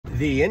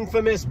The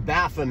infamous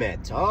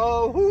Baphomet.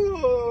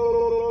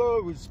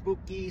 Oh,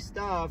 spooky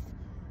stuff.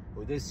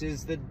 Well, this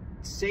is the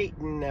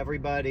Satan,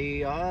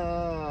 everybody.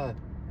 But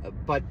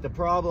the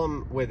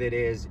problem with it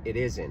is, it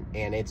isn't.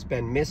 And it's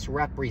been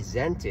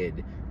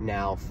misrepresented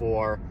now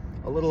for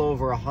a little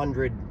over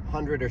 100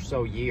 or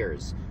so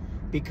years.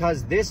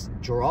 Because this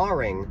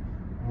drawing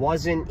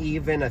wasn't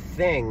even a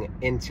thing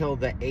until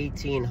the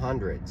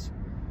 1800s.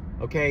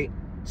 Okay?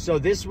 So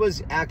this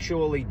was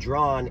actually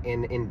drawn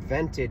and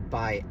invented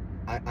by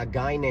a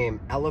guy named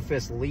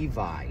Eliphas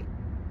Levi,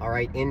 all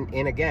right,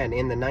 again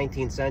in the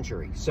 19th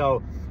century.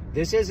 So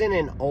this isn't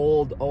an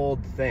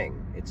old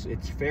thing.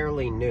 It's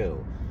fairly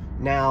new.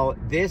 Now,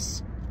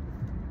 this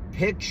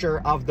picture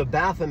of the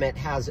Baphomet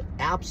has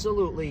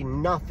absolutely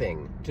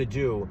nothing to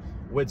do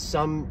with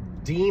some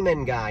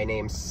demon guy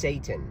named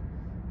Satan.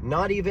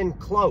 Not even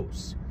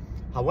close.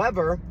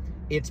 However,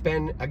 it's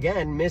been,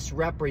 again,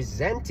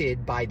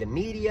 misrepresented by the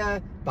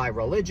media, by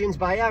religions,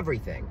 by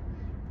everything,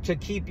 to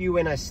keep you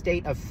in a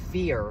state of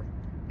fear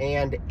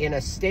and in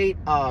a state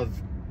of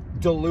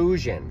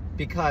delusion,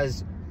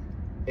 because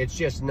it's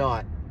just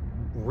not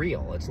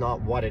real. It's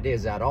not what it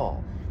is at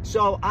all.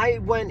 So I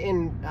went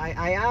and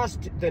I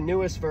asked the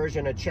newest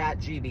version of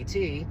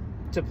ChatGPT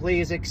to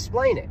please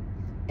explain it.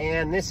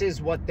 And this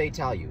is what they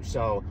tell you.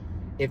 So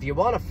if you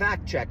want to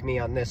fact check me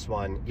on this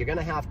one, you're going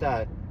to have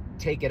to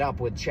take it up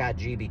with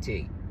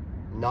ChatGPT,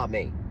 not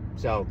me.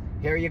 So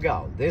here you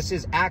go. This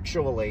is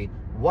actually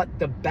what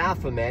the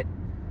Baphomet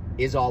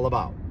is all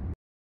about.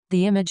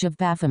 The image of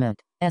Baphomet,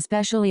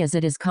 especially as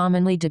it is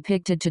commonly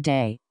depicted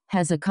today,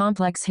 has a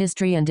complex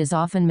history and is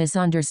often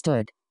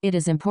misunderstood. It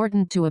is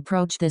important to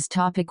approach this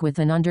topic with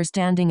an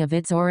understanding of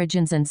its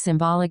origins and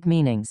symbolic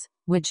meanings,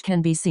 which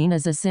can be seen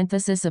as a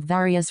synthesis of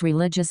various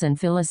religious and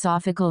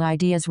philosophical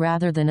ideas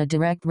rather than a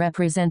direct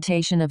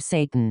representation of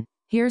Satan.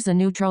 Here's a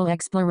neutral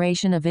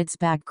exploration of its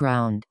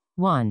background.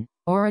 1.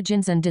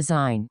 Origins and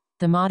design.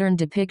 The modern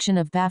depiction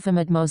of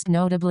Baphomet most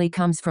notably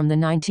comes from the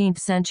 19th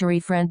century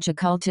French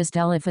occultist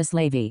Eliphas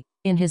Lévy.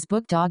 In his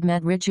book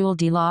Dogmes Rituels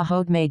de la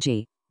Haute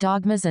Magie,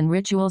 Dogmas and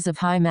Rituals of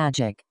High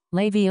Magic,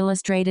 Lévy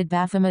illustrated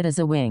Baphomet as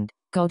a winged,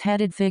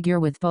 goat-headed figure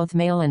with both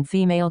male and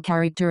female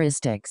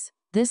characteristics.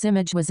 This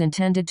image was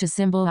intended to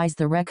symbolize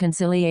the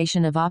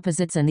reconciliation of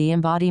opposites and the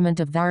embodiment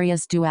of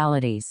various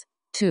dualities.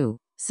 2.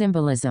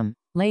 Symbolism.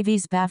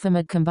 Lévy's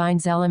Baphomet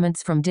combines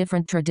elements from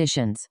different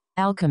traditions.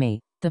 Alchemy.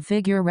 The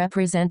figure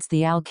represents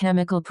the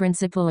alchemical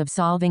principle of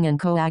solving and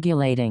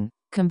coagulating,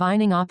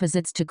 combining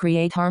opposites to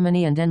create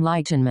harmony and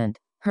enlightenment.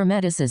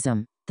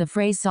 Hermeticism. The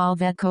phrase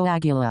solve et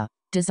coagula,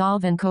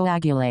 dissolve and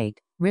coagulate,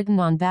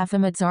 written on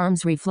Baphomet's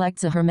arms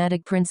reflects a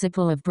hermetic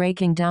principle of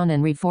breaking down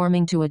and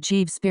reforming to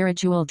achieve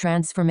spiritual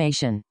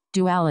transformation.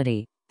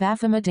 Duality.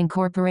 Baphomet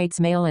incorporates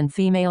male and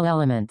female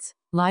elements,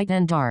 light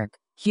and dark,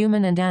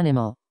 human and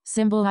animal,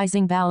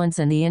 symbolizing balance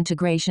and the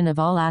integration of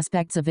all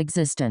aspects of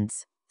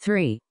existence.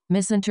 3.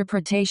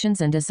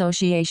 Misinterpretations and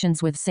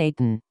associations with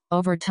Satan.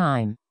 Over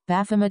time,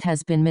 Baphomet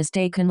has been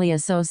mistakenly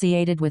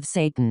associated with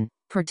Satan,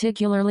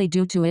 particularly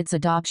due to its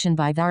adoption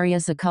by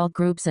various occult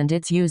groups and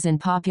its use in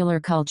popular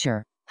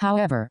culture.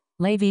 However,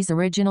 Lévy's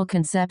original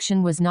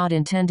conception was not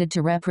intended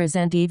to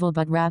represent evil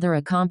but rather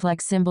a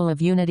complex symbol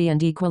of unity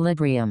and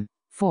equilibrium.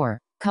 4.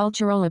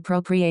 Cultural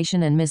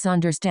appropriation and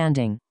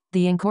misunderstanding.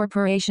 The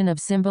incorporation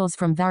of symbols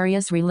from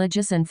various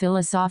religious and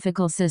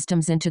philosophical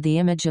systems into the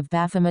image of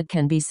Baphomet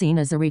can be seen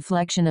as a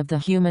reflection of the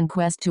human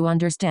quest to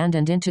understand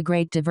and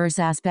integrate diverse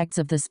aspects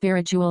of the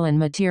spiritual and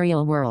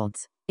material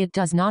worlds. It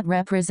does not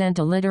represent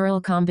a literal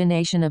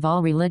combination of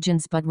all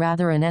religions but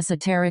rather an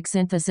esoteric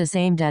synthesis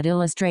aimed at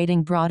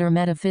illustrating broader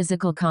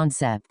metaphysical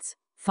concepts.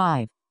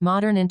 5.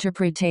 Modern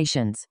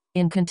interpretations.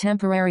 In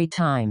contemporary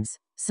times,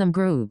 some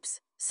groups,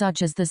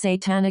 such as the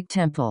Satanic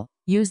Temple,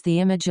 use the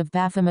image of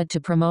Baphomet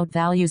to promote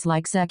values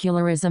like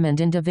secularism and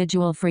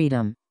individual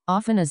freedom,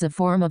 often as a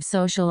form of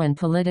social and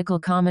political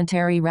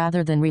commentary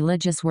rather than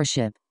religious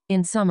worship.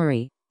 In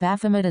summary,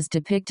 Baphomet as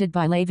depicted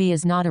by Lévy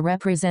is not a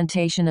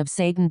representation of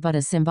Satan but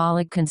a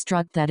symbolic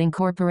construct that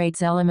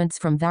incorporates elements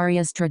from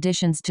various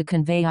traditions to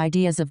convey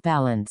ideas of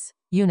balance,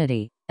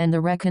 unity, and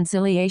the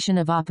reconciliation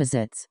of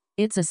opposites.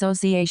 Its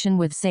association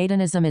with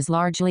Satanism is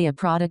largely a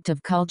product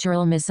of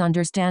cultural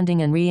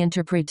misunderstanding and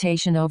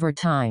reinterpretation over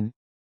time.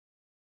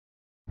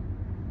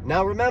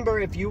 Now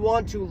remember, if you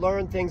want to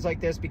learn things like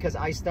this, because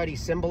I study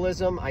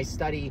symbolism, I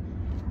study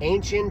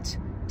ancient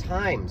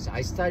times,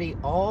 I study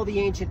all the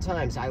ancient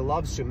times. I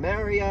love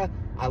Sumeria,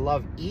 I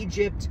love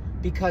Egypt,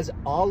 because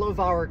all of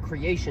our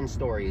creation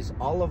stories,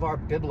 all of our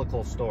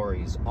biblical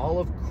stories, all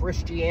of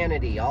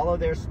Christianity, all of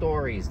their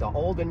stories, the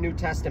Old and New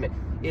Testament,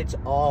 it's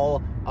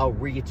all a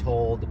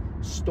retold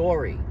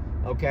story,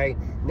 okay?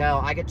 Now,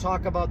 I could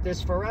talk about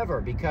this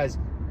forever, because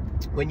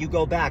when you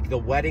go back, the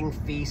wedding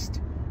feast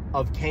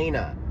of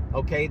Cana,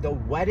 okay, the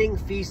wedding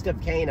feast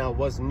of Cana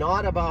was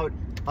not about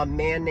a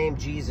man named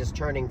Jesus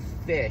turning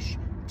fish,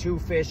 2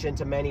 fish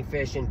into many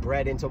fish, and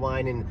bread into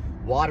wine, and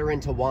water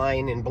into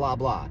wine, and blah,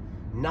 blah.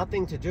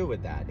 Nothing to do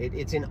with that.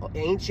 It's an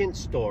ancient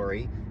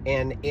story,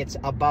 and it's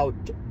about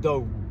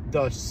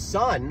the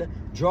son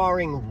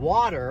drawing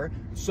water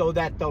so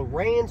that the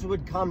rains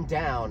would come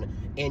down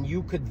and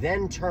you could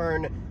then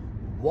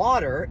turn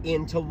water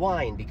into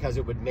wine, because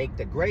it would make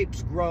the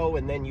grapes grow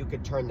and then you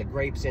could turn the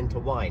grapes into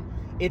wine.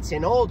 It's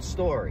an old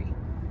story,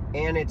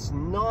 and it's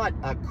not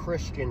a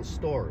Christian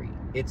story.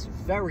 It's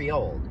very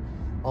old.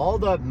 All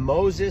the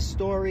Moses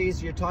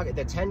stories you're talking,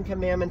 the 10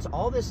 Commandments,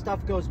 all this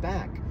stuff goes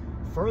back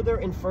further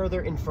and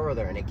further and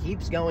further, and it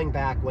keeps going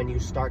back when you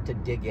start to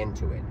dig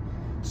into it.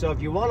 So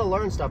if you want to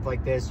learn stuff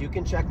like this, you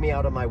can check me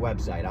out on my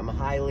website. I'm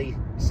highly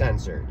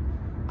censored.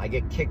 I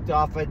get kicked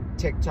off of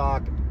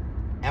TikTok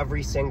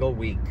every single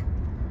week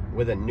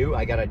with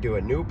I gotta do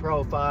a new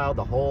profile,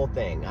 the whole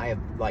thing. I have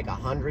like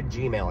 100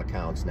 Gmail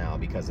accounts now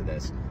because of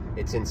this.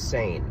 It's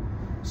insane.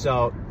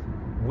 So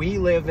we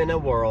live in a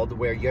world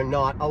where you're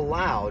not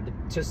allowed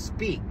to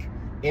speak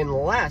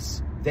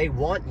unless they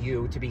want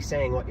you to be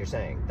saying what you're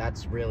saying.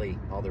 That's really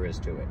all there is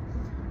to it.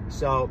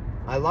 So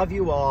I love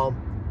you all,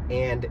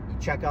 and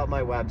check out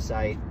my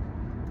website.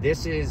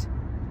 This is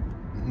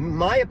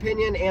my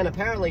opinion and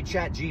apparently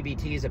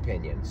ChatGPT's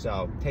opinion.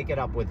 So take it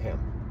up with him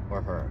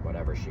or her,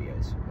 whatever she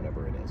is,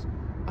 whatever it is.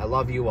 I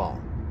love you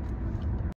all.